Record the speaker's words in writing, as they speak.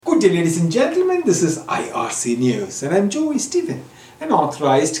Good day, ladies and gentlemen. This is IRC News, and I'm Joey Stephen, an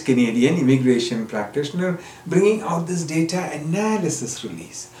authorized Canadian immigration practitioner, bringing out this data analysis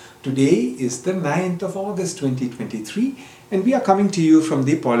release. Today is the 9th of August 2023, and we are coming to you from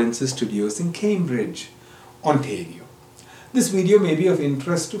the Polinsys Studios in Cambridge, Ontario. This video may be of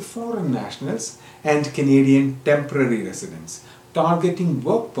interest to foreign nationals and Canadian temporary residents targeting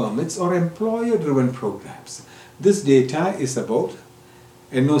work permits or employer-driven programs. This data is about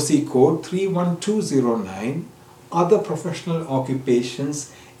NOC code 31209, other professional occupations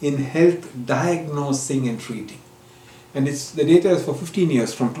in health diagnosing and treating. And the data is for 15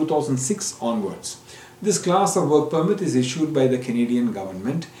 years from 2006 onwards. This class of work permit is issued by the Canadian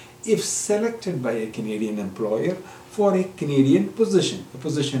government if selected by a Canadian employer for a Canadian position, a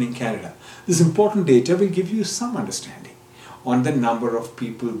position in Canada. This important data will give you some understanding on the number of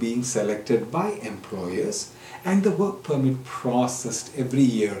people being selected by employers and the work permit processed every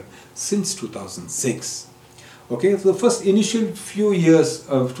year since 2006. Okay, for the first initial few years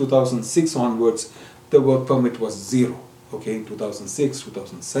of 2006 onwards, the work permit was zero. Okay, in 2006,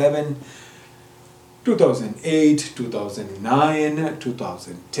 2007, 2008, 2009,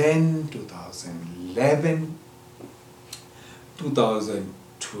 2010, 2011,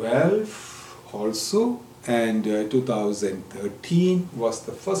 2012 also, and 2013 was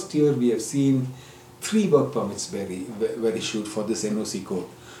the first year we have seen 3 work permits were issued for this NOC code.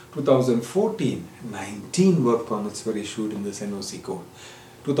 2014, 19 work permits were issued in this NOC code.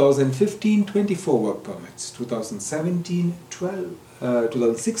 2015, 24 work permits. 2016, 12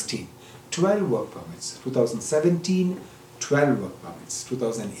 work permits. 2017, 12 work permits.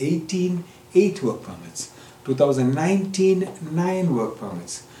 2018, 8 work permits. 2019, 9 work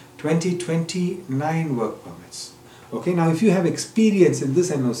permits. 2020, 9 work permits. Okay, now if you have experience in this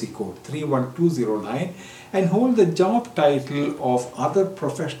NOC code 31209 and hold the job title of other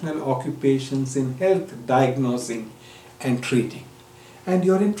professional occupations in health diagnosing and treating, and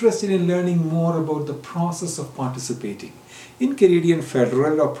you're interested in learning more about the process of participating in Canadian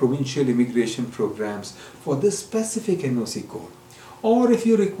federal or provincial immigration programs for this specific NOC code, or if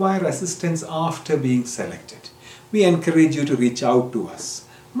you require assistance after being selected, we encourage you to reach out to us.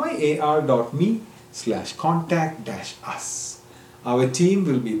 myar.me/contact-us. Our team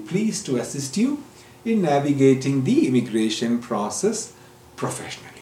will be pleased to assist you in navigating the immigration process professionally.